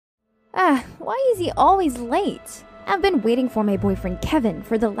Why is he always late? I've been waiting for my boyfriend Kevin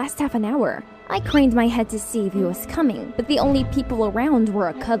for the last half an hour. I craned my head to see if he was coming, but the only people around were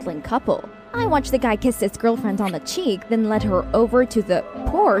a cuddling couple. I watched the guy kiss his girlfriend on the cheek, then led her over to the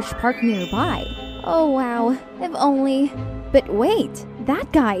Porsche parked nearby. Oh wow, if only... But wait,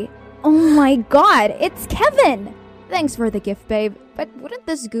 that guy... Oh my god, it's Kevin! Thanks for the gift, babe, but wouldn't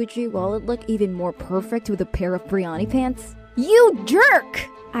this Gucci wallet look even more perfect with a pair of Brioni pants? You jerk!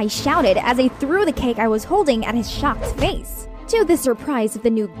 I shouted as I threw the cake I was holding at his shocked face. To the surprise of the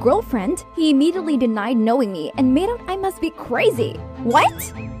new girlfriend, he immediately denied knowing me and made out I must be crazy.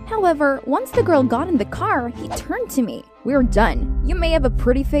 What? However, once the girl got in the car, he turned to me. We're done. You may have a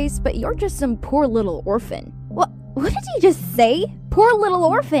pretty face, but you're just some poor little orphan. What did he just say? Poor little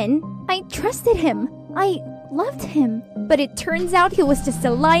orphan? I trusted him. I loved him. But it turns out he was just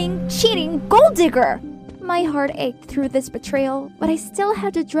a lying, cheating gold digger. My heart ached through this betrayal, but I still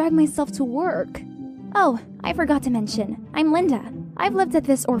had to drag myself to work. Oh, I forgot to mention, I'm Linda. I've lived at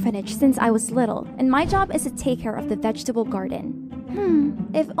this orphanage since I was little, and my job is to take care of the vegetable garden.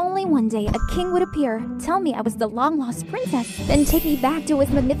 If only one day a king would appear, tell me I was the long-lost princess, then take me back to his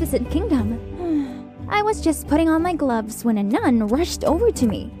magnificent kingdom. I was just putting on my gloves when a nun rushed over to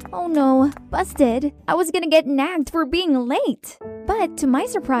me. Oh no, busted. I was gonna get nagged for being late. But to my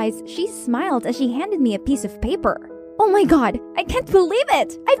surprise, she smiled as she handed me a piece of paper. Oh my god, I can't believe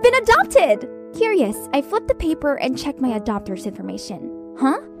it! I've been adopted! Curious, I flipped the paper and checked my adopter's information.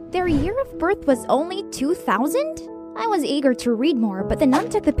 Huh? Their year of birth was only 2000? I was eager to read more, but the nun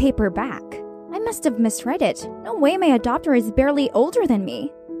took the paper back. I must have misread it. No way my adopter is barely older than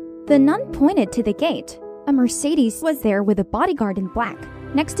me. The nun pointed to the gate. A Mercedes was there with a bodyguard in black.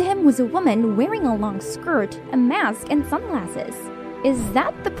 Next to him was a woman wearing a long skirt, a mask, and sunglasses. Is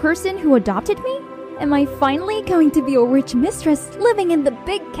that the person who adopted me? Am I finally going to be a rich mistress living in the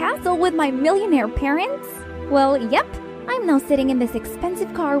big castle with my millionaire parents? Well, yep. I'm now sitting in this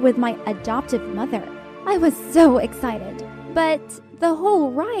expensive car with my adoptive mother. I was so excited. But the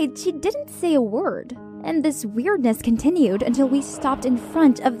whole ride, she didn't say a word. And this weirdness continued until we stopped in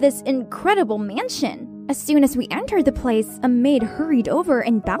front of this incredible mansion. As soon as we entered the place, a maid hurried over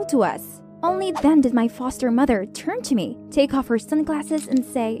and bowed to us. Only then did my foster mother turn to me, take off her sunglasses, and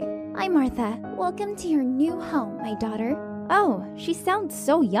say, "Hi, Martha. Welcome to your new home, my daughter." Oh, she sounds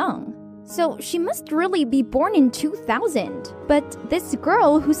so young. So she must really be born in 2000. But this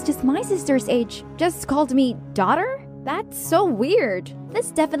girl, who's just my sister's age, just called me daughter? That's so weird. This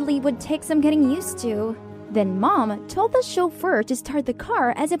definitely would take some getting used to. Then Mom told the chauffeur to start the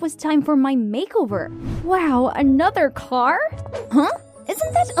car as it was time for my makeover. Wow, another car? Huh?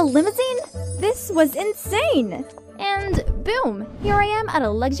 Isn't that a limousine? This was insane. And boom, here I am at a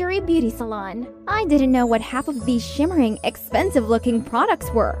luxury beauty salon. I didn't know what half of these shimmering, expensive-looking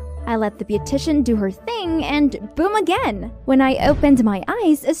products were. I let the beautician do her thing and boom again. When I opened my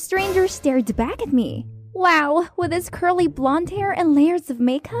eyes, a stranger stared back at me. Wow, with his curly blonde hair and layers of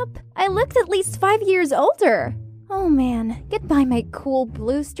makeup, I looked at least 5 years older. Oh man, goodbye my cool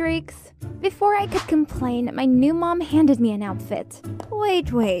blue streaks. Before I could complain, my new mom handed me an outfit.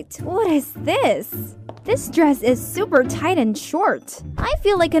 Wait, what is this? This dress is super tight and short. I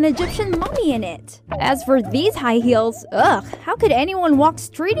feel like an Egyptian mummy in it. As for these high heels, ugh, how could anyone walk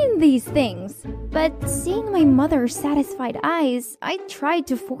straight in these things? But seeing my mother's satisfied eyes, I tried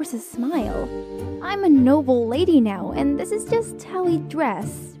to force a smile. I'm a noble lady now, and this is just how we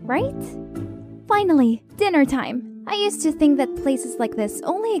dress, right? Finally, dinner time. I used to think that places like this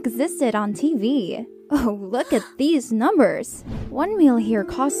only existed on TV. Oh, look at these numbers. One meal here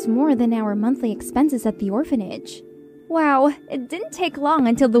costs more than our monthly expenses at the orphanage. Wow, it didn't take long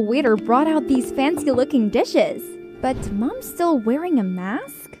until the waiter brought out these fancy-looking dishes. But Mom's still wearing a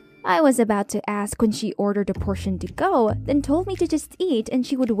mask? I was about to ask when she ordered a portion to go, then told me to just eat and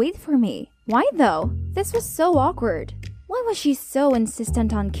she would wait for me. Why though? This was so awkward. Why was she so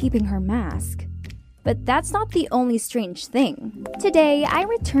insistent on keeping her mask? But that's not the only strange thing. Today, I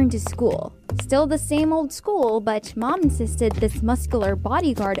returned to school. Still the same old school, but Mom insisted this muscular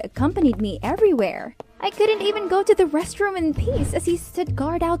bodyguard accompanied me everywhere. I couldn't even go to the restroom in peace as he stood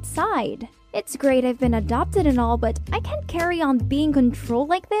guard outside. It's great I've been adopted and all, but I can't carry on being controlled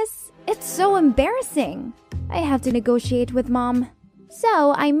like this. It's so embarrassing. I have to negotiate with Mom.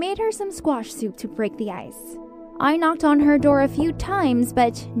 So I made her some squash soup to break the ice. I knocked on her door a few times,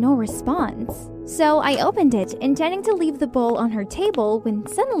 but no response. So I opened it, intending to leave the bowl on her table when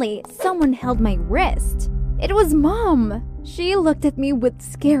suddenly someone held my wrist. It was Mom! She looked at me with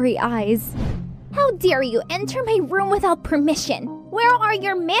scary eyes. "How dare you enter my room without permission? Where are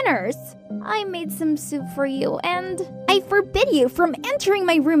your manners? I made some soup for you, and I forbid you from entering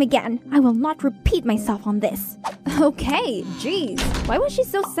my room again. I will not repeat myself on this. Okay, geez. Why was she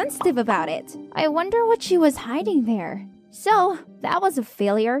so sensitive about it? I wonder what she was hiding there. So, that was a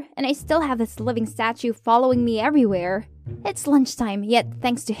failure, and I still have this living statue following me everywhere. It's lunchtime, yet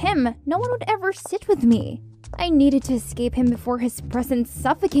thanks to him, no one would ever sit with me. I needed to escape him before his presence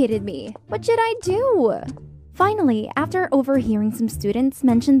suffocated me. What should I do? Finally, after overhearing some students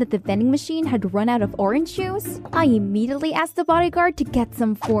mention that the vending machine had run out of orange juice, I immediately asked the bodyguard to get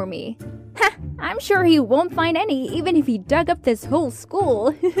some for me. Ha! I'm sure he won't find any even if he dug up this whole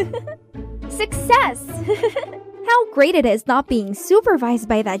school. Success! How great it is not being supervised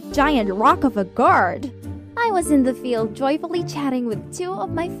by that giant rock of a guard. I was in the field joyfully chatting with two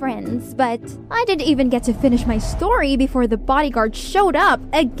of my friends, but I didn't even get to finish my story before the bodyguard showed up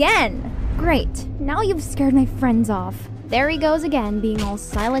again. Great, now you've scared my friends off. There he goes again, being all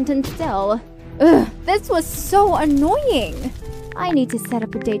silent and still. Ugh, this was so annoying. I need to set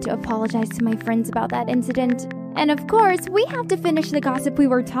up a date to apologize to my friends about that incident. And of course, we have to finish the gossip we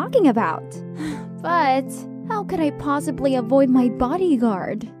were talking about. But how could I possibly avoid my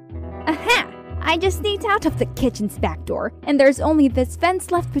bodyguard? Aha! I just sneaked out of the kitchen's back door, and there's only this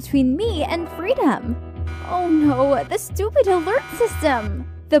fence left between me and freedom. Oh no, the stupid alert system!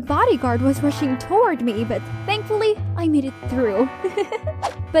 The bodyguard was rushing toward me, but thankfully, I made it through.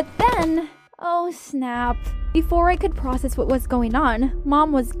 But then, oh snap. Before I could process what was going on,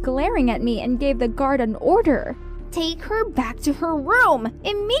 Mom was glaring at me and gave the guard an order. Take her back to her room,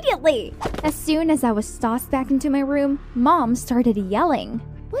 immediately! As soon as I was tossed back into my room, Mom started yelling.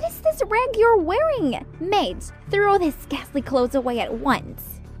 What is this rag you're wearing? Maids, throw these ghastly clothes away at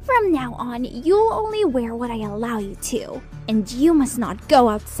once. From now on, you'll only wear what I allow you to. And you must not go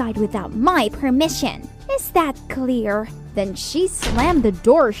outside without my permission. Is that clear? Then she slammed the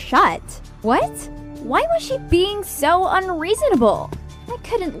door shut. What? Why was she being so unreasonable? I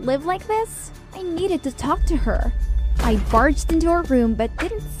couldn't live like this. I needed to talk to her. I barged into her room but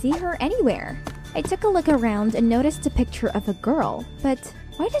didn't see her anywhere. I took a look around and noticed a picture of a girl, but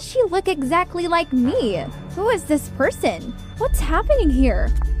why does she look exactly like me? Who is this person? What's happening here?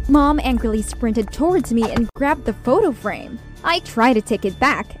 Mom angrily sprinted towards me and grabbed the photo frame. I tried to take it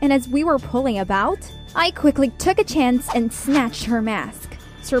back, and as we were pulling about, I quickly took a chance and snatched her mask.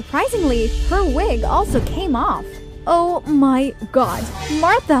 Surprisingly, her wig also came off. Oh my god,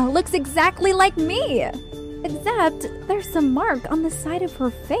 Martha looks exactly like me! Except there's a mark on the side of her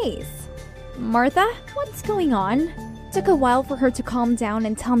face. Martha, what's going on? Took a while for her to calm down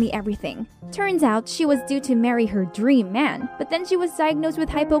and tell me everything. Turns out she was due to marry her dream man, but then she was diagnosed with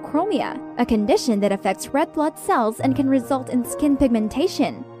hypochromia, a condition that affects red blood cells and can result in skin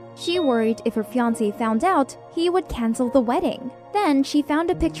pigmentation. She worried if her fiancé found out, he would cancel the wedding. Then she found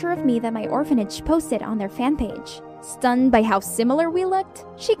a picture of me that my orphanage posted on their fan page. Stunned by how similar we looked,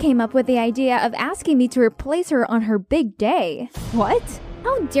 she came up with the idea of asking me to replace her on her big day. What?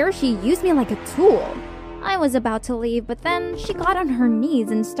 How dare she use me like a tool? I was about to leave, but then she got on her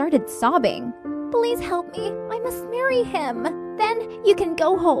knees and started sobbing. Please help me. I must marry him. Then you can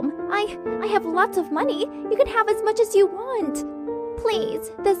go home. I have lots of money. You can have as much as you want.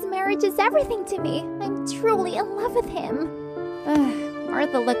 Please, this marriage is everything to me. I'm truly in love with him.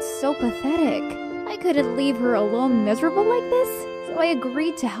 Martha looked so pathetic. I couldn't leave her alone miserable like this, so I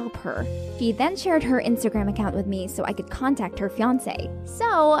agreed to help her. She then shared her Instagram account with me so I could contact her fiancé.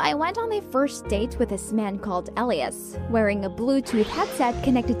 So I went on my first date with this man called Elias, wearing a Bluetooth headset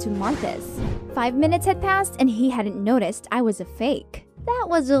connected to Martha's. 5 minutes had passed and he hadn't noticed I was a fake. That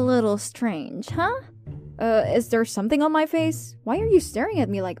was a little strange, huh? Is there something on my face? Why are you staring at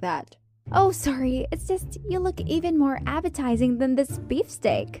me like that? Oh, sorry, it's just you look even more appetizing than this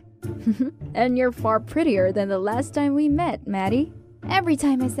beefsteak. And you're far prettier than the last time we met, Maddie. Every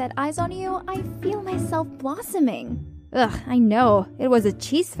time I set eyes on you, I feel myself blossoming. Ugh, I know, it was a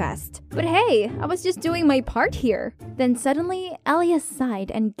cheese fest. But hey, I was just doing my part here. Then suddenly, Elias sighed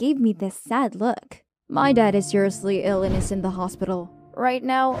and gave me this sad look. My dad is seriously ill and is in the hospital. Right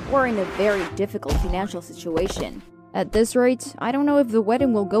now, we're in a very difficult financial situation. At this rate, I don't know if the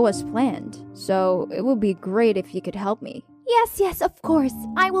wedding will go as planned. So, it would be great if you could help me. Yes, of course.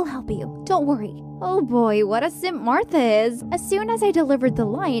 I will help you. Don't worry. Oh boy, what a simp Martha is. As soon as I delivered the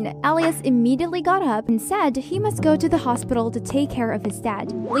line, Elias immediately got up and said he must go to the hospital to take care of his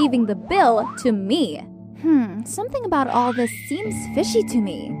dad, leaving the bill to me. Something about all this seems fishy to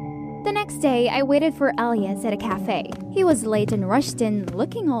me. The next day, I waited for Elias at a cafe. He was late and rushed in,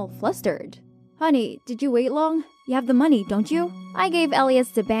 looking all flustered. Honey, did you wait long? You have the money, don't you? I gave Elias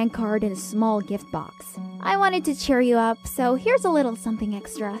the bank card and a small gift box. I wanted to cheer you up, so here's a little something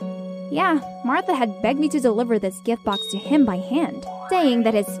extra. Yeah, Martha had begged me to deliver this gift box to him by hand, saying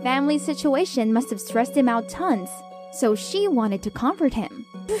that his family situation must have stressed him out tons, so she wanted to comfort him.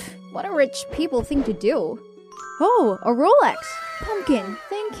 What a rich people thing to do. Oh, a Rolex! Pumpkin,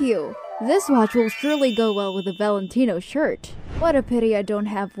 thank you. This watch will surely go well with the Valentino shirt. What a pity I don't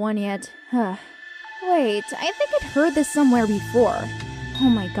have one yet. Wait, I think I'd heard this somewhere before. Oh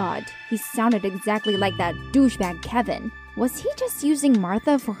my god, he sounded exactly like that douchebag Kevin. Was he just using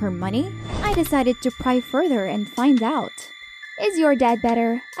Martha for her money? I decided to pry further and find out. Is your dad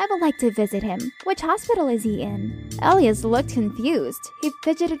better? I would like to visit him. Which hospital is he in? Elias looked confused. He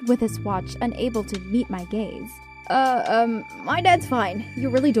fidgeted with his watch, unable to meet my gaze. My dad's fine. You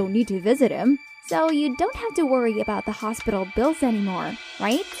really don't need to visit him. So you don't have to worry about the hospital bills anymore,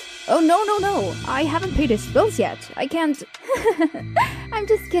 right? Oh, no. I haven't paid his bills yet. I can't... I'm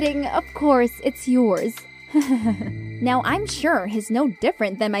just kidding. Of course, it's yours. Now, I'm sure he's no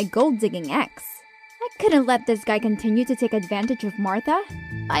different than my gold-digging ex. I couldn't let this guy continue to take advantage of Martha.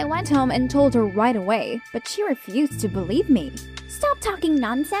 I went home and told her right away, but she refused to believe me. Stop talking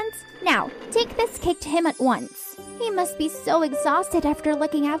nonsense. Now, take this cake to him at once. He must be so exhausted after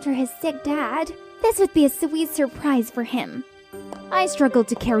looking after his sick dad. This would be a sweet surprise for him. I struggled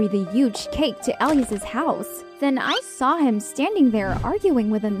to carry the huge cake to Elias's house. Then I saw him standing there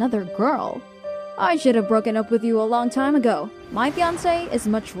arguing with another girl. I should have broken up with you a long time ago. My fiancé is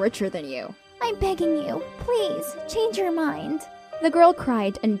much richer than you. I'm begging you, please, change your mind. The girl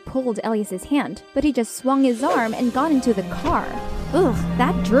cried and pulled Elias's hand, but he just swung his arm and got into the car. Ugh,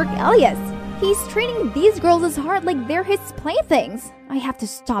 that jerk Elias! He's treating these girls as hard like they're his playthings. I have to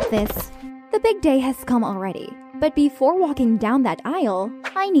stop this. The big day has come already, but before walking down that aisle,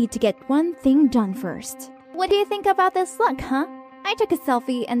 I need to get one thing done first. What do you think about this look, huh? I took a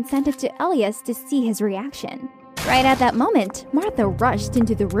selfie and sent it to Elias to see his reaction. Right at that moment, Martha rushed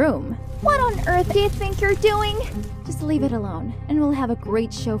into the room. What on earth do you think you're doing? Just leave it alone, and we'll have a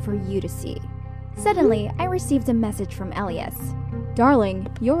great show for you to see. Suddenly, I received a message from Elias. Darling,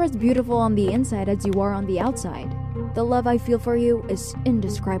 you're as beautiful on the inside as you are on the outside. The love I feel for you is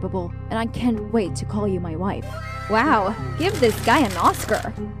indescribable, and I can't wait to call you my wife. Wow, give this guy an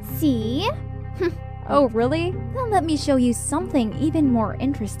Oscar. See? Oh, really? Then let me show you something even more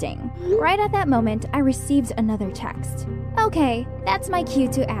interesting. Right at that moment, I received another text. Okay, that's my cue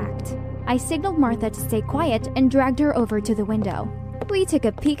to act. I signaled Martha to stay quiet and dragged her over to the window. We took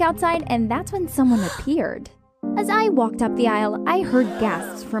a peek outside, and that's when someone appeared. As I walked up the aisle, I heard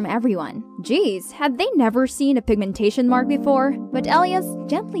gasps from everyone. Geez, had they never seen a pigmentation mark before? But Elias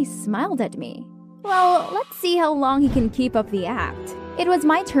gently smiled at me. Well, let's see how long he can keep up the act. It was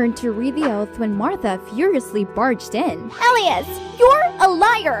my turn to read the oath when Martha furiously barged in. Elias, you're a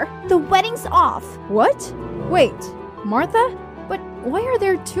liar! The wedding's off! What? Wait, Martha? But why are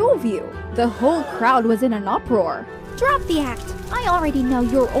there two of you? The whole crowd was in an uproar. Drop the act. I already know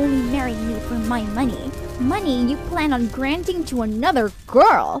you're only marrying me for my money. Money you plan on granting to another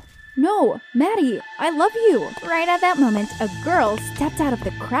girl. No, Maddie, I love you. Right at that moment, a girl stepped out of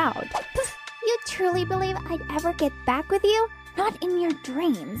the crowd. You truly believe I'd ever get back with you? Not in your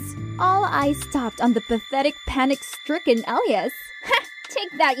dreams. All eyes stopped on the pathetic, panic-stricken Elias. Take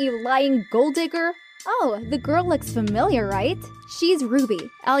that, you lying gold digger. Oh, the girl looks familiar, right? She's Ruby,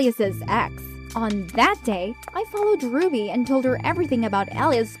 Elias's ex. On that day, I followed Ruby and told her everything about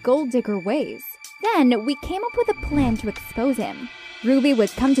Elias' gold digger ways. Then, we came up with a plan to expose him. Ruby would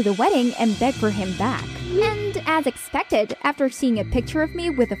come to the wedding and beg for him back. And as expected, after seeing a picture of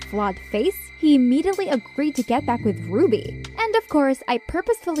me with a flawed face, he immediately agreed to get back with Ruby. And of course, I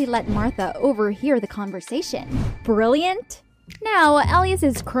purposefully let Martha overhear the conversation. Brilliant! Now, Elias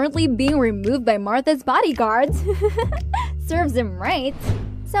is currently being removed by Martha's bodyguards. Serves him right.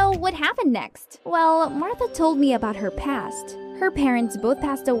 So what happened next? Well, Martha told me about her past. Her parents both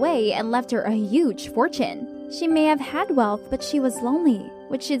passed away and left her a huge fortune. She may have had wealth, but she was lonely,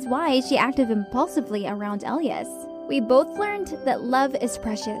 which is why she acted impulsively around Elias. We both learned that love is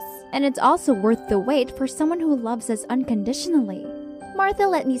precious, and it's also worth the wait for someone who loves us unconditionally. Martha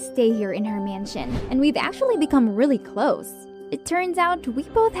let me stay here in her mansion, and we've actually become really close. It turns out we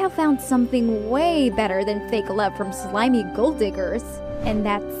both have found something way better than fake love from slimy gold diggers, and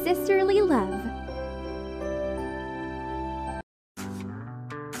that's sisterly love.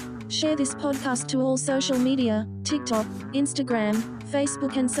 Share this podcast to all social media, TikTok, Instagram,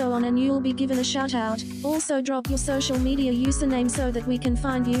 Facebook and so on, and you'll be given a shout out. Also drop your social media username so that we can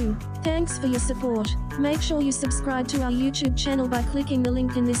find you. Thanks for your support. Make sure you subscribe to our YouTube channel by clicking the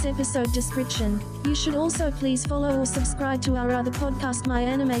link in this episode description. You should also please follow or subscribe to our other podcast, My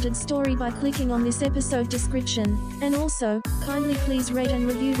Animated Story, by clicking on this episode description. And also, kindly please rate and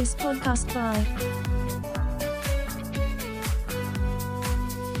review this podcast. Bye.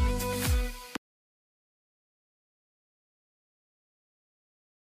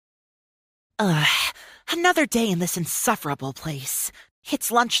 Another day in this insufferable place.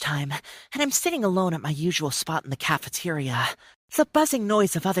 It's lunchtime, and I'm sitting alone at my usual spot in the cafeteria. The buzzing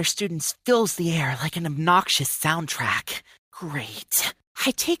noise of other students fills the air like an obnoxious soundtrack. Great.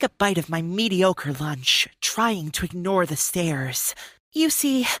 I take a bite of my mediocre lunch, trying to ignore the stares. You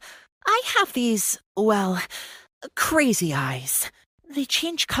see, I have these, crazy eyes. They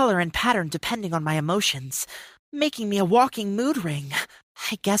change color and pattern depending on my emotions, making me a walking mood ring.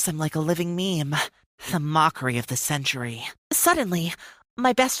 I guess I'm like a living meme. The mockery of the century. Suddenly,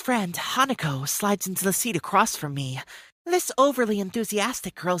 my best friend, Hanako, slides into the seat across from me. This overly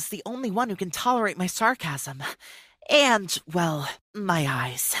enthusiastic girl is the only one who can tolerate my sarcasm. And, my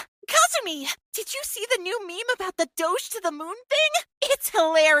eyes. Kazumi! Did you see the new meme about the Doge to the moon thing? It's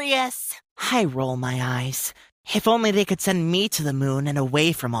hilarious! I roll my eyes. If only they could send me to the moon and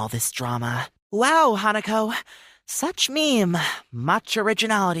away from all this drama. Wow, Hanako. Such meme. Much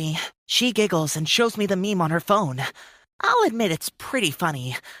originality. She giggles and shows me the meme on her phone. I'll admit it's pretty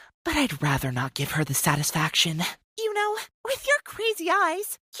funny, but I'd rather not give her the satisfaction. You know, with your crazy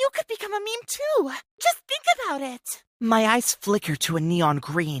eyes, you could become a meme too. Just think about it. My eyes flicker to a neon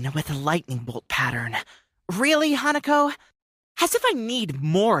green with a lightning bolt pattern. Really, Hanako? As if I need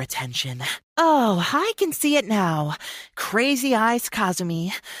more attention. Oh, I can see it now. Crazy Eyes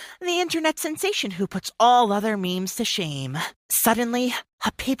Kazumi, the internet sensation who puts all other memes to shame. Suddenly,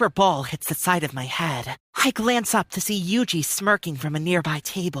 a paper ball hits the side of my head. I glance up to see Yuji smirking from a nearby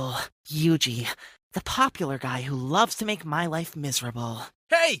table. Yuji, the popular guy who loves to make my life miserable.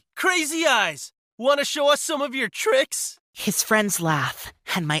 Hey, Crazy Eyes! Want to show us some of your tricks? His friends laugh,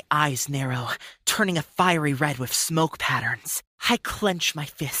 and my eyes narrow, turning a fiery red with smoke patterns. I clench my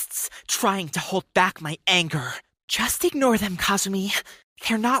fists, trying to hold back my anger. Just ignore them, Kazumi.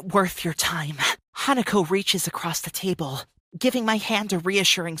 They're not worth your time. Hanako reaches across the table, giving my hand a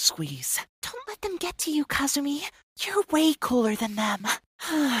reassuring squeeze. Don't let them get to you, Kazumi. You're way cooler than them.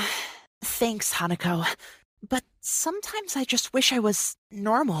 Thanks, Hanako. But sometimes I just wish I was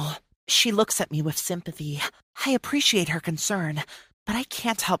normal. She looks at me with sympathy. I appreciate her concern, but I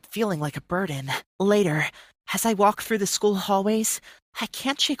can't help feeling like a burden. Later, as I walk through the school hallways, I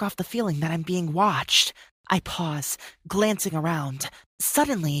can't shake off the feeling that I'm being watched. I pause, glancing around.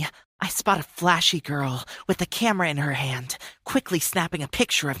 Suddenly, I spot a flashy girl with the camera in her hand, quickly snapping a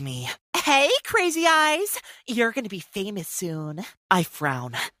picture of me. Hey, Crazy Eyes! You're gonna be famous soon. I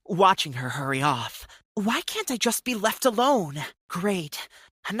frown, watching her hurry off. Why can't I just be left alone? Great.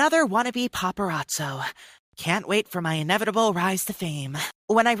 Another wannabe paparazzo. Can't wait for my inevitable rise to fame.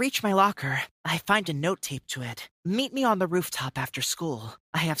 When I reach my locker, I find a note taped to it. Meet me on the rooftop after school.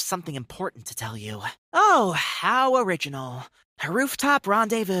 I have something important to tell you. Oh, how original. A rooftop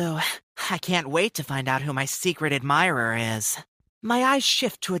rendezvous. I can't wait to find out who my secret admirer is. My eyes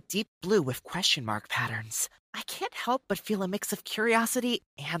shift to a deep blue with question mark patterns. I can't help but feel a mix of curiosity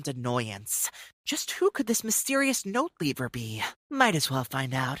and annoyance. Just who could this mysterious note leaver be? Might as well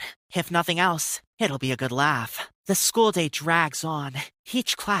find out. If nothing else, it'll be a good laugh. The school day drags on,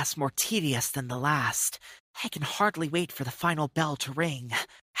 each class more tedious than the last. I can hardly wait for the final bell to ring.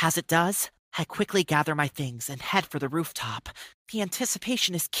 As it does, I quickly gather my things and head for the rooftop. The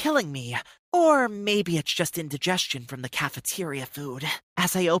anticipation is killing me. Or maybe it's just indigestion from the cafeteria food.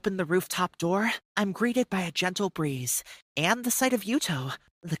 As I open the rooftop door, I'm greeted by a gentle breeze and the sight of Yuto,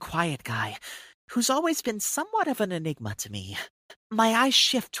 the quiet guy, who's always been somewhat of an enigma to me. My eyes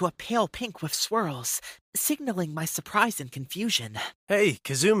shift to a pale pink with swirls, signaling my surprise and confusion. Hey,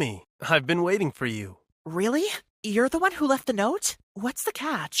 Kazumi, I've been waiting for you. Really? You're the one who left the note? What's the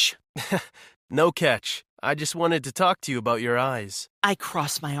catch? No catch. I just wanted to talk to you about your eyes. I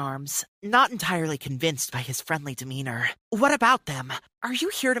cross my arms, not entirely convinced by his friendly demeanor. What about them? Are you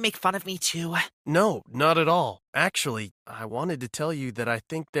here to make fun of me too? No, not at all. Actually, I wanted to tell you that I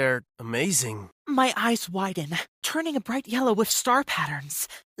think they're amazing. My eyes widen, turning a bright yellow with star patterns.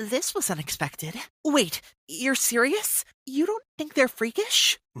 This was unexpected. Wait, you're serious? You don't think they're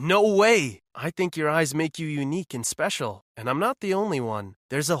freakish? No way! I think your eyes make you unique and special, and I'm not the only one.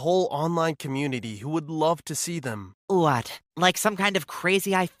 There's a whole online community who would love to see them. What, like some kind of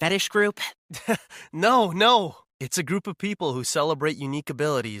crazy eye fetish group? No. It's a group of people who celebrate unique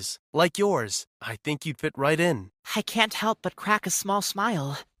abilities, like yours. I think you'd fit right in. I can't help but crack a small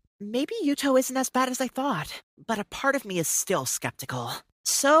smile. Maybe Yuto isn't as bad as I thought, but a part of me is still skeptical.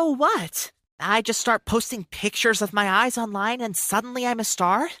 So what? I just start posting pictures of my eyes online and suddenly I'm a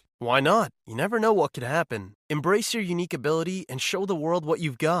star? Why not? You never know what could happen. Embrace your unique ability and show the world what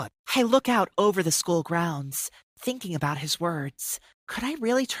you've got. I look out over the school grounds, thinking about his words. Could I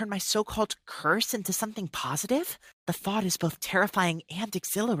really turn my so-called curse into something positive? The thought is both terrifying and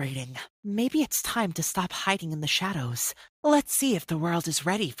exhilarating. Maybe it's time to stop hiding in the shadows. Let's see if the world is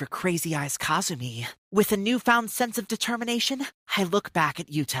ready for Crazy Eyes Kazumi. With a newfound sense of determination, I look back at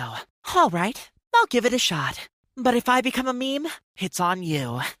Yuto. All right, I'll give it a shot. But if I become a meme, it's on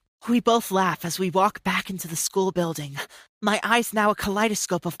you. We both laugh as we walk back into the school building. My eyes now a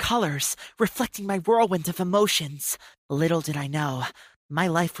kaleidoscope of colors, reflecting my whirlwind of emotions. Little did I know, my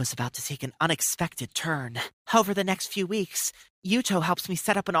life was about to take an unexpected turn. Over the next few weeks, Yuto helps me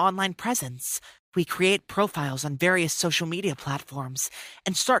set up an online presence. We create profiles on various social media platforms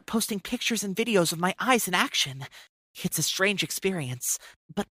and start posting pictures and videos of my eyes in action. It's a strange experience,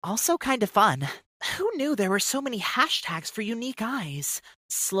 but also kind of fun. Who knew there were so many hashtags for unique eyes?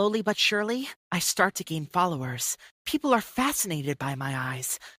 Slowly but surely, I start to gain followers. People are fascinated by my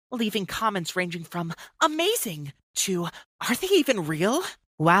eyes, leaving comments ranging from amazing to are they even real?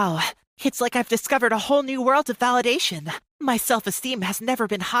 Wow, it's like I've discovered a whole new world of validation. My self-esteem has never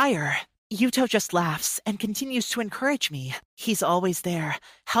been higher. Yuto just laughs and continues to encourage me. He's always there,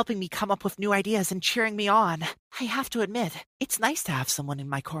 helping me come up with new ideas and cheering me on. I have to admit, it's nice to have someone in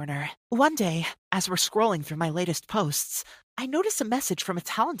my corner. One day, as we're scrolling through my latest posts, I notice a message from a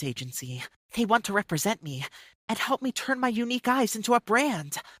talent agency. They want to represent me and help me turn my unique eyes into a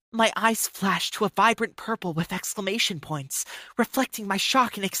brand. My eyes flash to a vibrant purple with exclamation points, reflecting my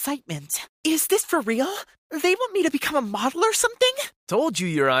shock and excitement. Is this for real? They want me to become a model or something? Told you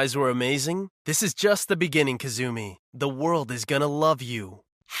your eyes were amazing. This is just the beginning, Kazumi. The world is gonna love you.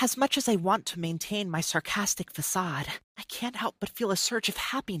 As much as I want to maintain my sarcastic facade, I can't help but feel a surge of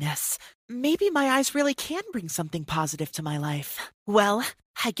happiness. Maybe my eyes really can bring something positive to my life. Well,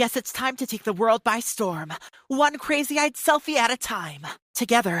 I guess it's time to take the world by storm, one crazy-eyed selfie at a time.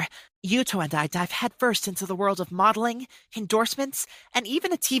 Together, Yuto and I dive headfirst into the world of modeling, endorsements, and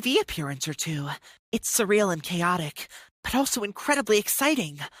even a TV appearance or two. It's surreal and chaotic, but also incredibly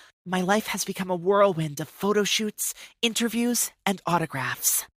exciting. My life has become a whirlwind of photo shoots, interviews, and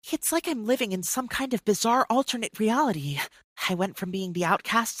autographs. It's like I'm living in some kind of bizarre alternate reality. I went from being the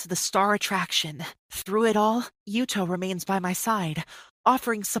outcast to the star attraction. Through it all, Yuto remains by my side,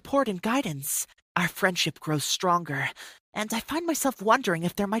 offering support and guidance. Our friendship grows stronger, and I find myself wondering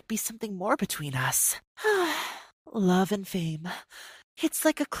if there might be something more between us. Love and fame. It's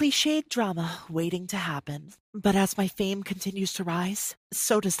like a cliched drama waiting to happen. But as my fame continues to rise,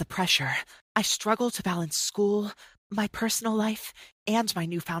 so does the pressure. I struggle to balance school, my personal life, and my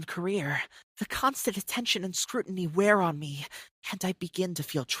newfound career. The constant attention and scrutiny wear on me, and I begin to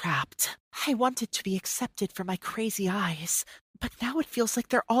feel trapped. I wanted to be accepted for my crazy eyes, but now it feels like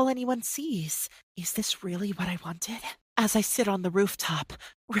they're all anyone sees. Is this really what I wanted? As I sit on the rooftop,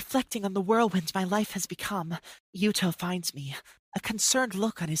 reflecting on the whirlwind my life has become, Yuto finds me, a concerned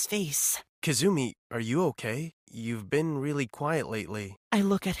look on his face. Kazumi, are you okay? You've been really quiet lately. I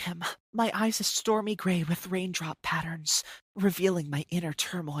look at him, my eyes a stormy gray with raindrop patterns, revealing my inner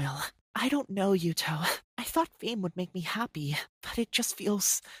turmoil. I don't know, Yuto. I thought fame would make me happy, but it just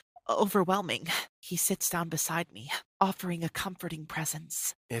feels overwhelming. He sits down beside me, offering a comforting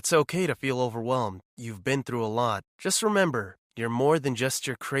presence. It's okay to feel overwhelmed. You've been through a lot. Just remember, you're more than just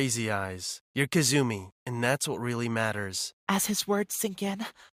your crazy eyes. You're Kazumi, and that's what really matters. As his words sink in,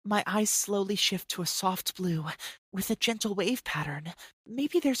 my eyes slowly shift to a soft blue, with a gentle wave pattern.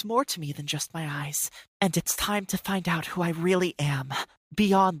 Maybe there's more to me than just my eyes, and it's time to find out who I really am,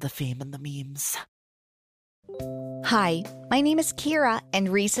 beyond the fame and the memes. Hi, my name is Kira, and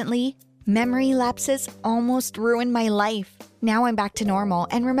recently, memory lapses almost ruined my life. Now I'm back to normal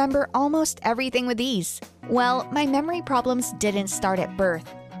and remember almost everything with ease. Well, my memory problems didn't start at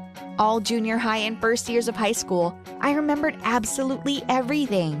birth. All junior high and first years of high school, I remembered absolutely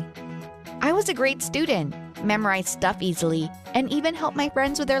everything. I was a great student, memorized stuff easily, and even helped my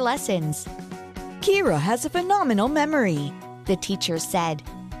friends with their lessons. Kira has a phenomenal memory, The teacher said.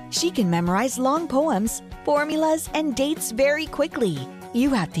 She can memorize long poems, formulas, and dates very quickly. You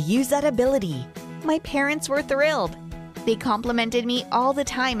have to use that ability." My parents were thrilled. They complimented me all the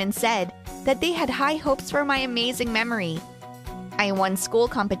time and said that they had high hopes for my amazing memory. I won school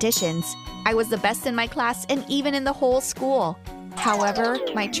competitions. I was the best in my class and even in the whole school. However,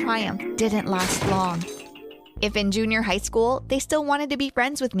 my triumph didn't last long. If in junior high school, they still wanted to be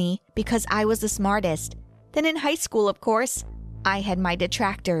friends with me because I was the smartest, then in high school, of course, I had my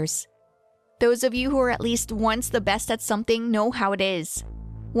detractors. Those of you who are at least once the best at something know how it is.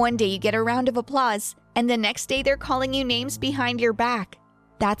 One day you get a round of applause, and the next day they're calling you names behind your back.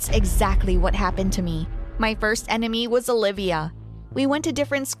 That's exactly what happened to me. My first enemy was Olivia. We went to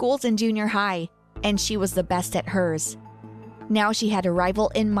different schools in junior high, and she was the best at hers. Now she had a rival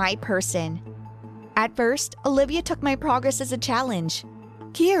in my person. At first, Olivia took my progress as a challenge.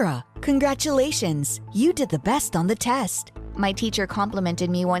 "Kira, congratulations! You did the best on the test." My teacher complimented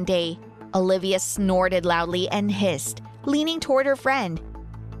me one day. Olivia snorted loudly and hissed, leaning toward her friend.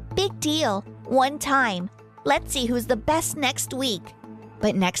 "Big deal. One time. Let's see who's the best next week."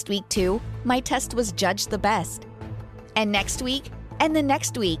 But next week too, my test was judged the best. And next week, and the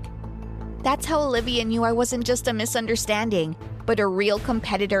next week. That's how Olivia knew I wasn't just a misunderstanding, but a real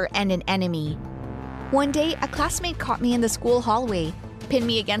competitor and an enemy. One day, a classmate caught me in the school hallway, pinned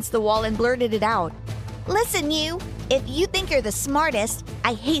me against the wall and blurted it out. "Listen, you! If you think you're the smartest,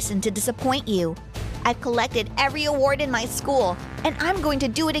 I hasten to disappoint you. I've collected every award in my school, and I'm going to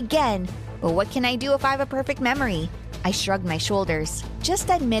do it again. But what can I do if I have a perfect memory?" I shrugged my shoulders. "Just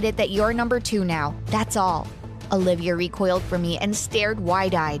admit it that you're number 2 now, that's all." Olivia recoiled from me and stared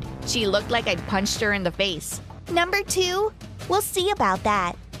wide-eyed. She looked like I'd punched her in the face. "Number 2? We'll see about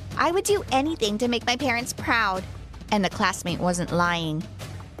that. I would do anything to make my parents proud." And the classmate wasn't lying.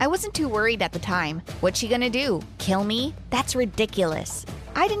 I wasn't too worried at the time. What's she gonna do? Kill me? That's ridiculous.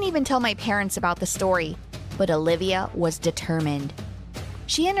 I didn't even tell my parents about the story. But Olivia was determined.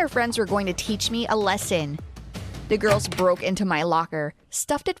 She and her friends were going to teach me a lesson. The girls broke into my locker,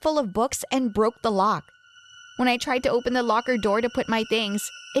 stuffed it full of books, and broke the lock. When I tried to open the locker door to put my things,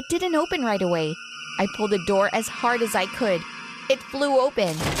 it didn't open right away. I pulled the door as hard as I could. It flew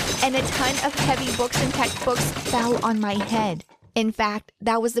open, and a ton of heavy books and textbooks fell on my head. In fact,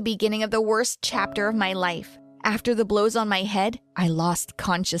 that was the beginning of the worst chapter of my life. After the blows on my head, I lost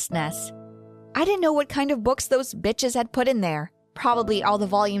consciousness. I didn't know what kind of books those bitches had put in there. Probably all the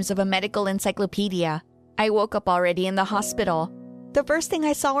volumes of a medical encyclopedia. I woke up already in the hospital. The first thing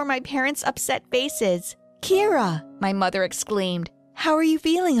I saw were my parents' upset faces. "Kira!" my mother exclaimed. "How are you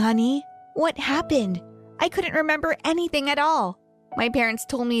feeling, honey? What happened?" I couldn't remember anything at all. My parents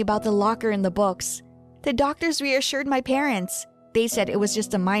told me about the locker and the books. The doctors reassured my parents. They said it was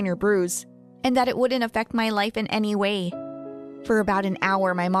just a minor bruise, and that it wouldn't affect my life in any way. For about an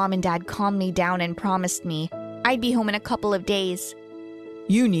hour, my mom and dad calmed me down and promised me I'd be home in a couple of days.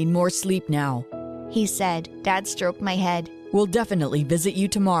 "You need more sleep now," he said. Dad stroked my head. "We'll definitely visit you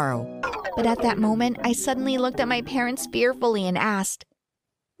tomorrow." But at that moment, I suddenly looked at my parents fearfully and asked,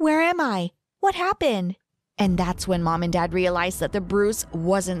 "Where am I? What happened?" And that's when Mom and Dad realized that the bruise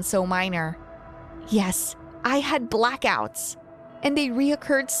wasn't so minor. Yes, I had blackouts. And they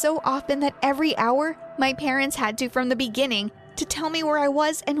reoccurred so often that every hour, my parents had to, from the beginning, to tell me where I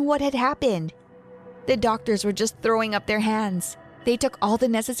was and what had happened. The doctors were just throwing up their hands. They took all the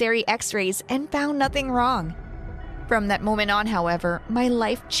necessary x-rays and found nothing wrong. From that moment on, however, my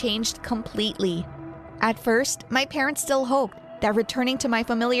life changed completely. At first, my parents still hoped that returning to my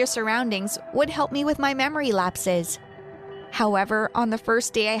familiar surroundings would help me with my memory lapses. However, on the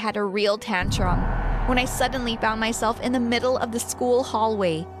first day I had a real tantrum when I suddenly found myself in the middle of the school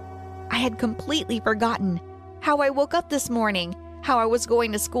hallway. I had completely forgotten how I woke up this morning, how I was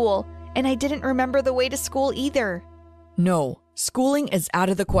going to school, and I didn't remember the way to school either. "No, schooling is out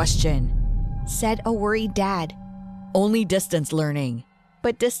of the question," said a worried dad. "Only distance learning."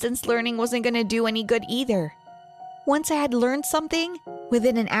 But distance learning wasn't going to do any good either. Once I had learned something,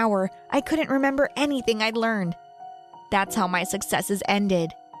 within an hour, I couldn't remember anything I'd learned. That's how my successes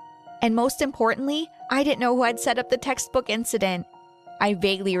ended. And most importantly, I didn't know who had set up the textbook incident. I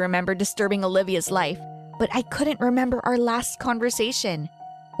vaguely remember disturbing Olivia's life, but I couldn't remember our last conversation,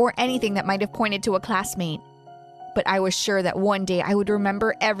 or anything that might have pointed to a classmate. But I was sure that one day I would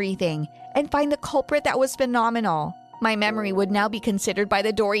remember everything and find the culprit that was phenomenal. My memory would now be considered by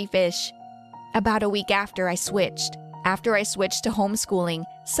the Dory fish. About a week after I switched to homeschooling,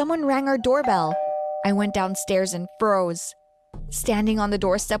 someone rang our doorbell. I went downstairs and froze. Standing on the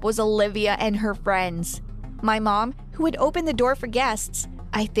doorstep was Olivia and her friends. My mom, who had opened the door for guests,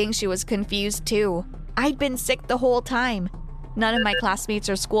 I think she was confused too. I'd been sick the whole time. None of my classmates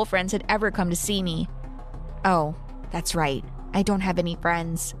or school friends had ever come to see me. Oh, that's right. I don't have any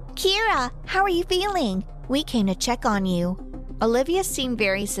friends. Kira, how are you feeling? We came to check on you. Olivia seemed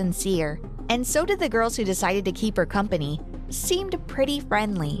very sincere, and so did the girls who decided to keep her company. Seemed pretty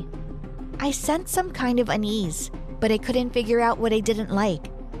friendly. I sensed some kind of unease, but I couldn't figure out what I didn't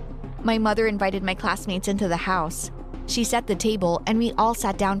like. My mother invited my classmates into the house. She set the table and we all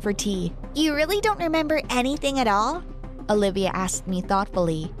sat down for tea. You really don't remember anything at all? Olivia asked me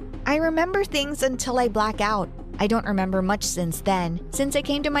thoughtfully. I remember things until I black out. I don't remember much since then, since I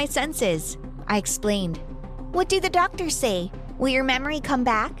came to my senses. I explained. What do the doctors say? Will your memory come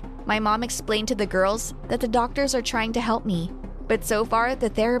back? My mom explained to the girls that the doctors are trying to help me. But so far, the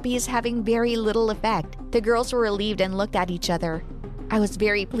therapy is having very little effect. The girls were relieved and looked at each other. I was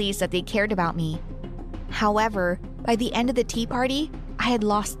very pleased that they cared about me. However, by the end of the tea party, I had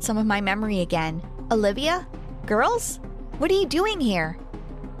lost some of my memory again. Olivia? Girls? What are you doing here?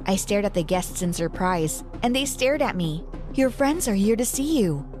 I stared at the guests in surprise, and they stared at me. Your friends are here to see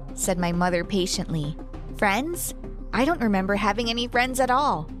you, said my mother patiently. Friends? I don't remember having any friends at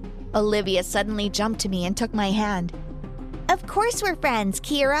all. Olivia suddenly jumped to me and took my hand. Of course we're friends,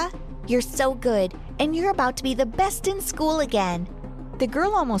 Kira. You're so good, and you're about to be the best in school again. The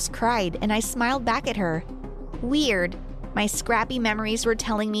girl almost cried, and I smiled back at her. Weird. My scrappy memories were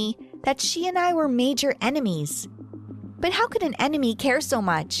telling me that she and I were major enemies. But how could an enemy care so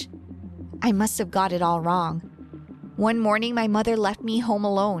much? I must have got it all wrong. One morning, my mother left me home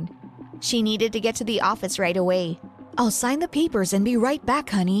alone. She needed to get to the office right away. I'll sign the papers and be right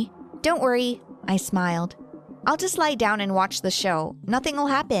back, honey. Don't worry, I smiled. I'll just lie down and watch the show. Nothing will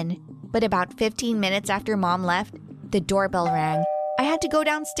happen. But about 15 minutes after Mom left, the doorbell rang. I had to go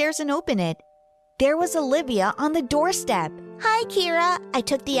downstairs and open it. There was Olivia on the doorstep. Hi, Kira. I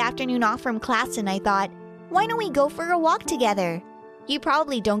took the afternoon off from class and I thought, why don't we go for a walk together? You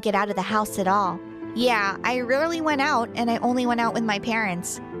probably don't get out of the house at all. Yeah, I rarely went out and I only went out with my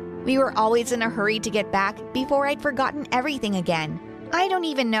parents. We were always in a hurry to get back before I'd forgotten everything again. I don't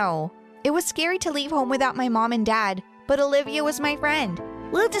even know. It was scary to leave home without my mom and dad, but Olivia was my friend.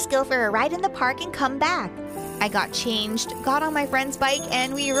 We'll just go for a ride in the park and come back. I got changed, got on my friend's bike,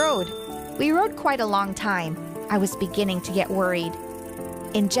 and we rode. We rode quite a long time. I was beginning to get worried.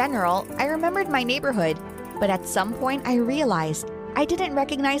 In general, I remembered my neighborhood, but at some point I realized I didn't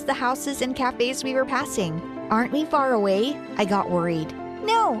recognize the houses and cafes we were passing. Aren't we far away? I got worried.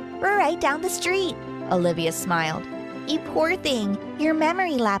 No, we're right down the street. Olivia smiled. You poor thing, your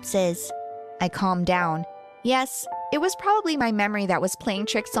memory lapses. I calmed down. Yes, it was probably my memory that was playing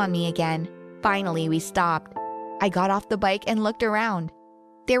tricks on me again. Finally, we stopped. I got off the bike and looked around.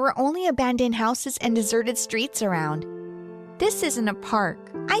 There were only abandoned houses and deserted streets around. This isn't a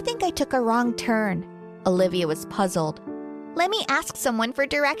park. I think I took a wrong turn. Olivia was puzzled. Let me ask someone for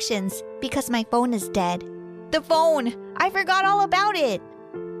directions, because my phone is dead. The phone! I forgot all about it!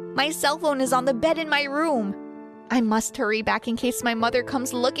 My cell phone is on the bed in my room. I must hurry back in case my mother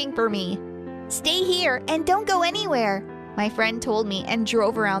comes looking for me. Stay here and don't go anywhere, my friend told me and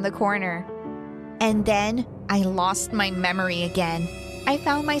drove around the corner. And then I lost my memory again. I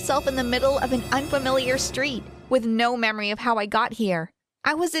found myself in the middle of an unfamiliar street with no memory of how I got here.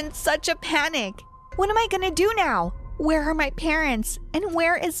 I was in such a panic. What am I gonna do now? Where are my parents? And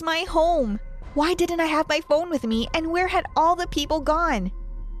where is my home? Why didn't I have my phone with me? And where had all the people gone?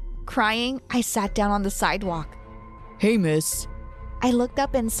 Crying, I sat down on the sidewalk. Hey, miss. I looked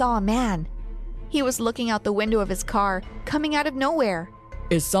up and saw a man. He was looking out the window of his car, coming out of nowhere.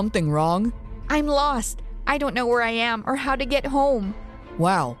 Is something wrong? I'm lost. I don't know where I am or how to get home.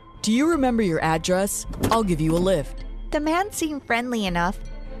 Wow. Do you remember your address? I'll give you a lift. The man seemed friendly enough.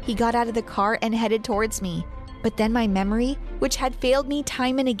 He got out of the car and headed towards me. But then my memory, which had failed me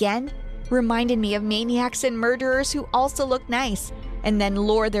time and again, reminded me of maniacs and murderers who also looked nice and then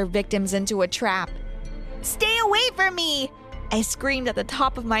lure their victims into a trap. Stay away from me! I screamed at the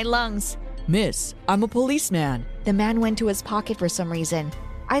top of my lungs. Miss, I'm a policeman. The man went to his pocket for some reason.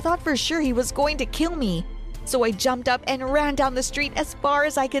 I thought for sure he was going to kill me. So I jumped up and ran down the street as far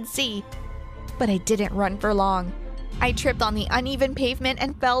as I could see. But I didn't run for long. I tripped on the uneven pavement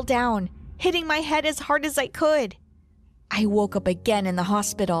and fell down, hitting my head as hard as I could. I woke up again in the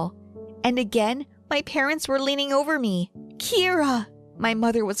hospital. And again, my parents were leaning over me. Kira! My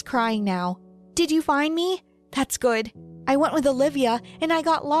mother was crying now. Did you find me? That's good. I went with Olivia and I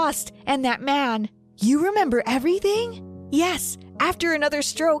got lost, and that man. You remember everything? Yes, after another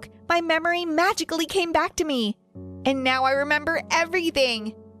stroke, my memory magically came back to me. And now I remember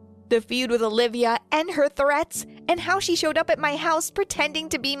everything. The feud with Olivia and her threats and how she showed up at my house pretending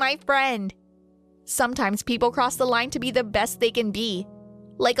to be my friend. Sometimes people cross the line to be the best they can be.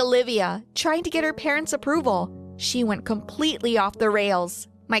 Like Olivia, trying to get her parents' approval. She went completely off the rails.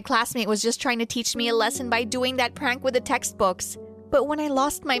 My classmate was just trying to teach me a lesson by doing that prank with the textbooks. But when I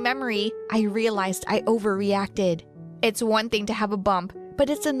lost my memory, I realized I overreacted. It's one thing to have a bump, but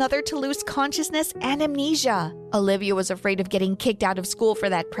it's another to lose consciousness and amnesia. Olivia was afraid of getting kicked out of school for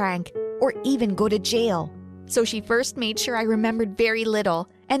that prank, or even go to jail. So she first made sure I remembered very little,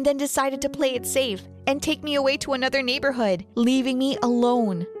 and then decided to play it safe and take me away to another neighborhood, leaving me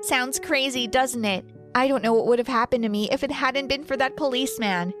alone. Sounds crazy, doesn't it? I don't know what would have happened to me if it hadn't been for that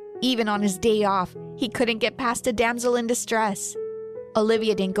policeman. Even on his day off, he couldn't get past a damsel in distress.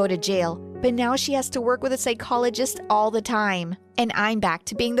 Olivia didn't go to jail, but now she has to work with a psychologist all the time. And I'm back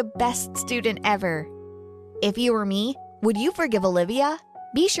to being the best student ever. If you were me, would you forgive Olivia?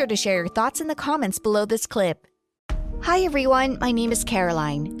 Be sure to share your thoughts in the comments below this clip. Hi everyone, my name is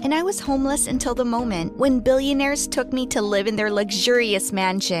Caroline, and I was homeless until the moment when billionaires took me to live in their luxurious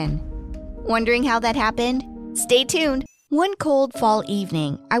mansion. Wondering how that happened? Stay tuned! One cold fall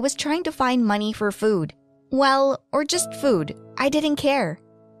evening, I was trying to find money for food. Well, or just food. I didn't care.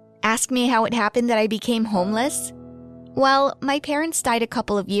 Ask me how it happened that I became homeless? Well, my parents died a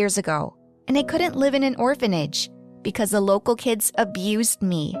couple of years ago, and I couldn't live in an orphanage because the local kids abused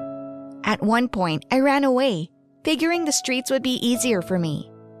me. At one point, I ran away, figuring the streets would be easier for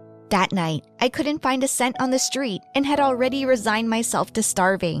me. That night, I couldn't find a cent on the street and had already resigned myself to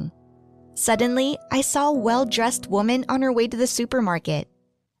starving. Suddenly, I saw a well-dressed woman on her way to the supermarket.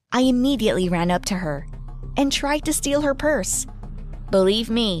 I immediately ran up to her and tried to steal her purse. Believe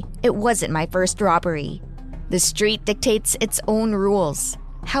me, it wasn't my first robbery. The street dictates its own rules.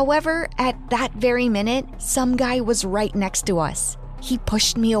 However, at that very minute, some guy was right next to us. He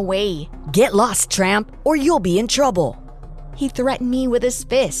pushed me away. Get lost, tramp, or you'll be in trouble. He threatened me with his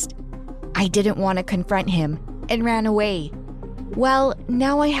fist. I didn't want to confront him and ran away. Well,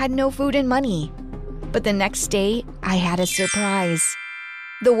 now I had no food and money. But the next day, I had a surprise.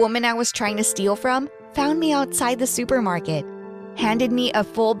 The woman I was trying to steal from found me outside the supermarket, handed me a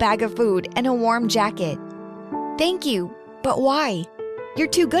full bag of food and a warm jacket. Thank you, but why? You're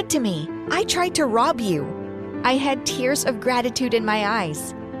too good to me. I tried to rob you. I had tears of gratitude in my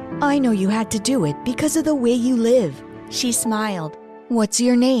eyes. I know you had to do it because of the way you live. She smiled. What's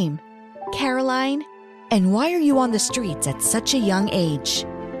your name? Caroline. And why are you on the streets at such a young age?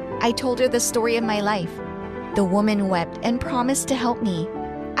 I told her the story of my life. The woman wept and promised to help me.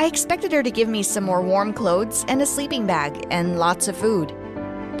 I expected her to give me some more warm clothes and a sleeping bag and lots of food.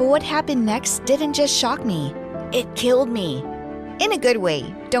 But what happened next didn't just shock me. It killed me. In a good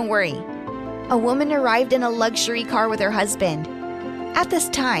way, don't worry. A woman arrived in a luxury car with her husband. At this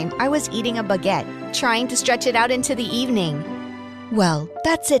time, I was eating a baguette, trying to stretch it out into the evening. Well,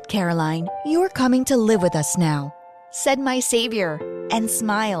 that's it, Caroline. You're coming to live with us now, said my savior, and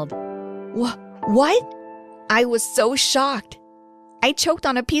smiled. What? I was so shocked. I choked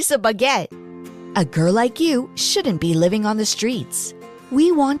on a piece of baguette. A girl like you shouldn't be living on the streets.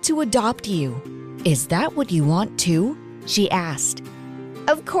 We want to adopt you. Is that what you want too? She asked.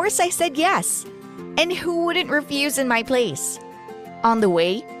 Of course I said yes. And who wouldn't refuse in my place? On the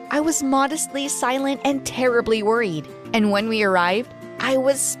way, I was modestly silent and terribly worried. And when we arrived, I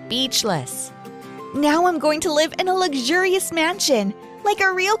was speechless. Now I'm going to live in a luxurious mansion, like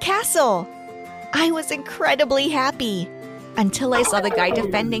a real castle. I was incredibly happy, until I saw the guy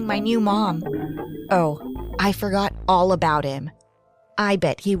defending my new mom. Oh, I forgot all about him. I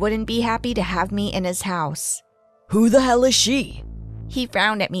bet he wouldn't be happy to have me in his house. Who the hell is she? He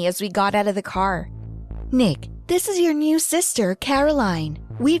frowned at me as we got out of the car. Nick, this is your new sister, Caroline.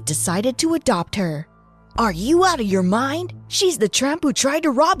 We've decided to adopt her. Are you out of your mind? She's the tramp who tried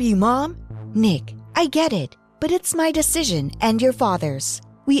to rob you, Mom. Nick, I get it, but it's my decision and your father's.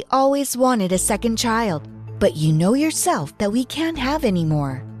 We always wanted a second child, but you know yourself that we can't have any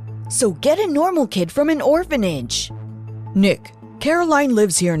more. So get a normal kid from an orphanage. Nick, Caroline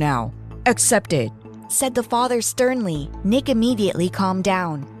lives here now. Accept it, said the father sternly. Nick immediately calmed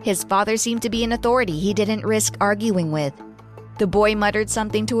down. His father seemed to be an authority he didn't risk arguing with. The boy muttered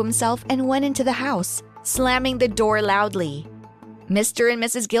something to himself and went into the house, slamming the door loudly. Mr. and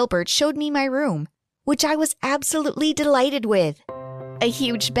Mrs. Gilbert showed me my room, which I was absolutely delighted with. A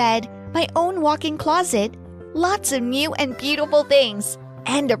huge bed, my own walk-in closet, lots of new and beautiful things,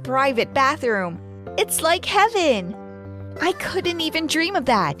 and a private bathroom. It's like heaven. I couldn't even dream of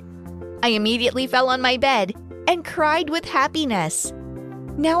that. I immediately fell on my bed and cried with happiness.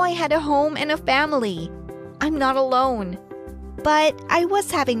 Now I had a home and a family. I'm not alone. But I was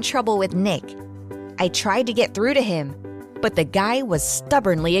having trouble with Nick. I tried to get through to him, but the guy was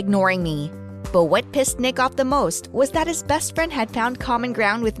stubbornly ignoring me. But what pissed Nick off the most was that his best friend had found common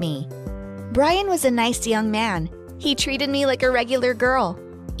ground with me. Brian was a nice young man. He treated me like a regular girl.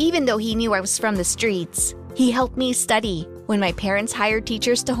 Even though he knew I was from the streets, he helped me study. When my parents hired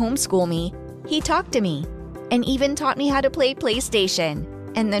teachers to homeschool me, he talked to me and even taught me how to play PlayStation.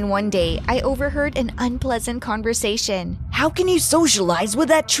 And then one day, I overheard an unpleasant conversation. How can you socialize with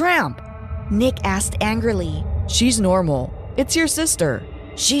that tramp? Nick asked angrily. She's normal. It's your sister.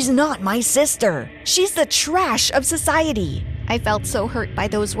 She's not my sister. She's the trash of society. I felt so hurt by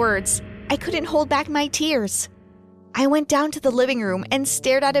those words. I couldn't hold back my tears. I went down to the living room and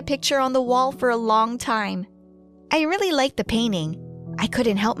stared at a picture on the wall for a long time. I really liked the painting. I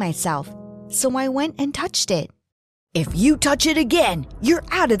couldn't help myself, so I went and touched it. If you touch it again, you're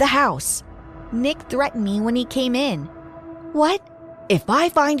out of the house. Nick threatened me when he came in. What? If I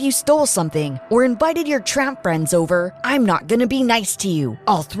find you stole something or invited your tramp friends over, I'm not gonna be nice to you.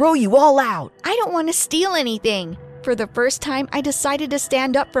 I'll throw you all out. I don't want to steal anything. For the first time, I decided to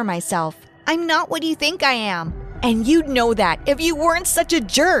stand up for myself. I'm not what you think I am. And you'd know that if you weren't such a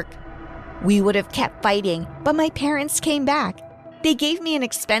jerk. We would have kept fighting, but my parents came back. They gave me an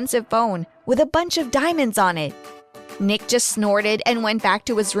expensive phone with a bunch of diamonds on it. Nick just snorted and went back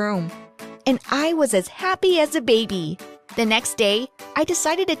to his room. And I was as happy as a baby. The next day, I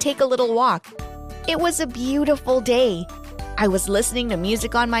decided to take a little walk. It was a beautiful day. I was listening to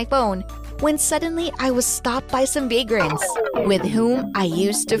music on my phone when suddenly I was stopped by some vagrants with whom I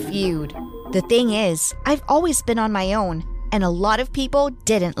used to feud. The thing is, I've always been on my own, and a lot of people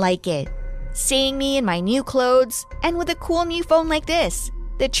didn't like it. Seeing me in my new clothes and with a cool new phone like this,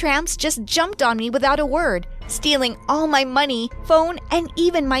 the tramps just jumped on me without a word, stealing all my money, phone, and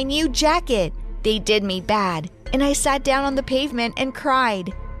even my new jacket. They did me bad, and I sat down on the pavement and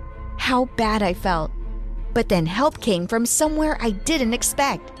cried. How bad I felt. But then help came from somewhere I didn't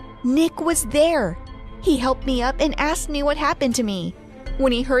expect. Nick was there. He helped me up and asked me what happened to me.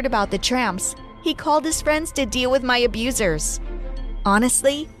 When he heard about the tramps, he called his friends to deal with my abusers.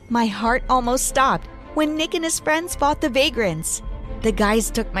 Honestly, my heart almost stopped when Nick and his friends fought the vagrants. The guys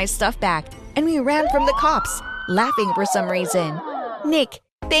took my stuff back, and we ran from the cops, laughing for some reason. Nick,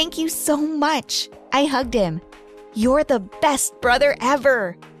 thank you so much. I hugged him. You're the best brother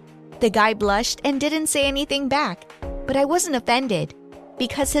ever. The guy blushed and didn't say anything back, but I wasn't offended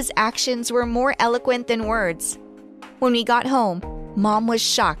because his actions were more eloquent than words. When we got home, Mom was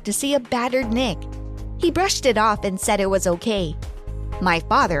shocked to see a battered Nick. He brushed it off and said it was okay. My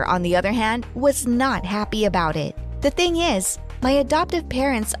father, on the other hand, was not happy about it. The thing is, my adoptive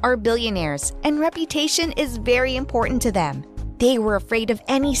parents are billionaires and reputation is very important to them. They were afraid of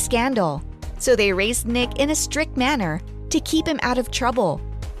any scandal, so they raised Nick in a strict manner to keep him out of trouble.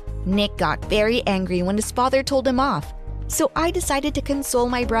 Nick got very angry when his father told him off, so I decided to console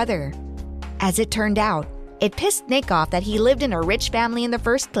my brother. As it turned out, it pissed Nick off that he lived in a rich family in the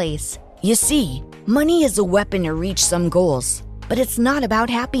first place. You see, money is a weapon to reach some goals, but it's not about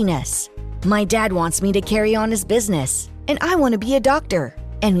happiness. My dad wants me to carry on his business, and I want to be a doctor,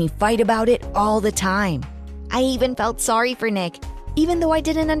 and we fight about it all the time. I even felt sorry for Nick, even though I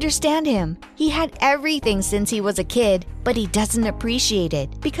didn't understand him. He had everything since he was a kid, but he doesn't appreciate it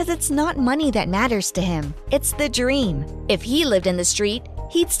because it's not money that matters to him. It's the dream. If he lived in the street,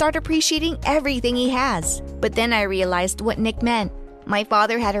 he'd start appreciating everything he has. But then I realized what Nick meant. My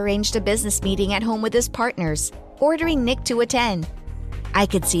father had arranged a business meeting at home with his partners, ordering Nick to attend. I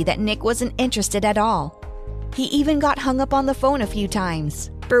could see that Nick wasn't interested at all. He even got hung up on the phone a few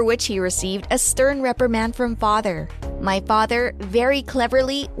times, for which he received a stern reprimand from father. My father, very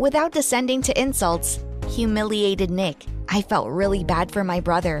cleverly, without descending to insults, humiliated Nick. I felt really bad for my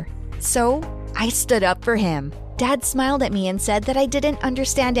brother. So, I stood up for him. Dad smiled at me and said that I didn't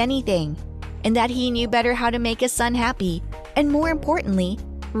understand anything, and that he knew better how to make his son happy, and more importantly,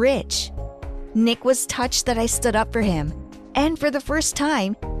 rich. Nick was touched that I stood up for him, and for the first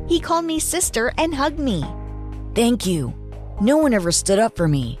time, he called me sister and hugged me. Thank you. No one ever stood up for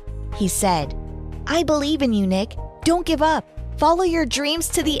me, he said. I believe in you, Nick. Don't give up. Follow your dreams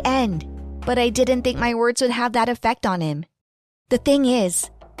to the end. But I didn't think my words would have that effect on him. The thing is,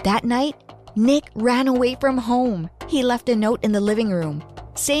 that night, Nick ran away from home. He left a note in the living room,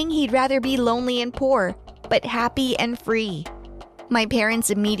 saying he'd rather be lonely and poor, but happy and free. My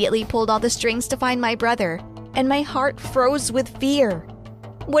parents immediately pulled all the strings to find my brother, and my heart froze with fear.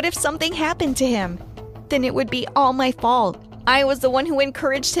 What if something happened to him? Then it would be all my fault. I was the one who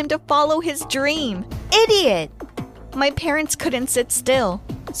encouraged him to follow his dream. Idiot! My parents couldn't sit still,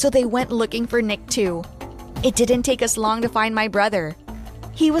 so they went looking for Nick too. It didn't take us long to find my brother.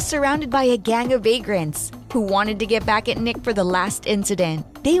 He was surrounded by a gang of vagrants. who wanted to get back at Nick for the last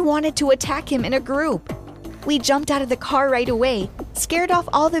incident. They wanted to attack him in a group. We jumped out of the car right away, scared off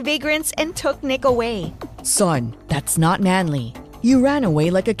all the vagrants, and took Nick away. Son, that's not manly. You ran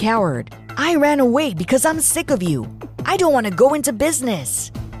away like a coward. I ran away because I'm sick of you. I don't want to go into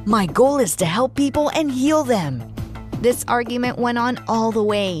business. My goal is to help people and heal them. This argument went on all the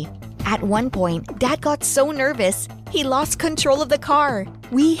way. At one point, Dad got so nervous, he lost control of the car.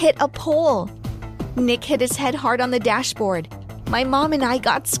 We hit a pole. Nick hit his head hard on the dashboard. My mom and I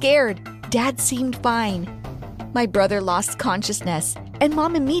got scared. Dad seemed fine. My brother lost consciousness, and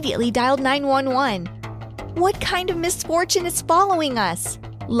Mom immediately dialed 911. What kind of misfortune is following us?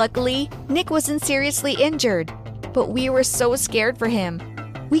 Luckily, Nick wasn't seriously injured, but we were so scared for him.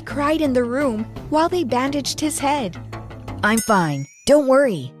 We cried in the room while they bandaged his head. I'm fine. Don't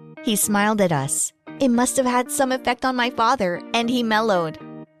worry. He smiled at us. It must have had some effect on my father, and he mellowed.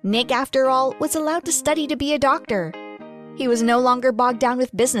 Nick, after all, was allowed to study to be a doctor. He was no longer bogged down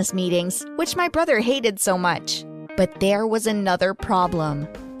with business meetings, which my brother hated so much. But there was another problem.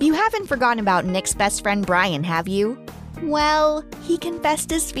 You haven't forgotten about Nick's best friend Brian, have you? Well, he confessed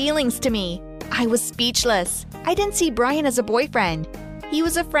his feelings to me. I was speechless. I didn't see Brian as a boyfriend. He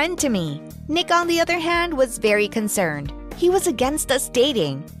was a friend to me. Nick, on the other hand, was very concerned. He was against us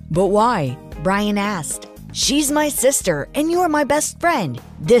dating. But why? Brian asked. She's my sister, and you're my best friend.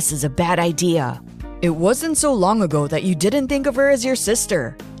 This is a bad idea. It wasn't so long ago that you didn't think of her as your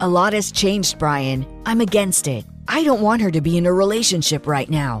sister. A lot has changed, Brian. I'm against it. I don't want her to be in a relationship right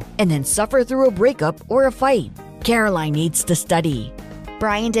now and then suffer through a breakup or a fight. Caroline needs to study.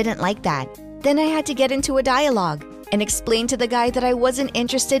 Brian didn't like that. Then I had to get into a dialogue and explain to the guy that I wasn't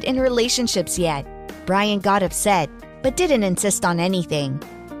interested in relationships yet. Brian got upset, but didn't insist on anything.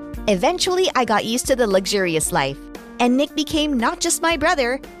 Eventually, I got used to the luxurious life, and Nick became not just my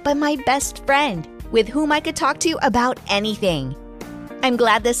brother, but my best friend, with whom I could talk to about anything. I'm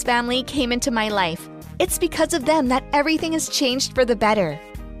glad this family came into my life. It's because of them that everything has changed for the better.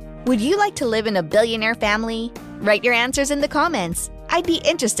 Would you like to live in a billionaire family? Write your answers in the comments. I'd be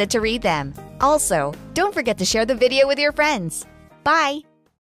interested to read them. Also, don't forget to share the video with your friends. Bye!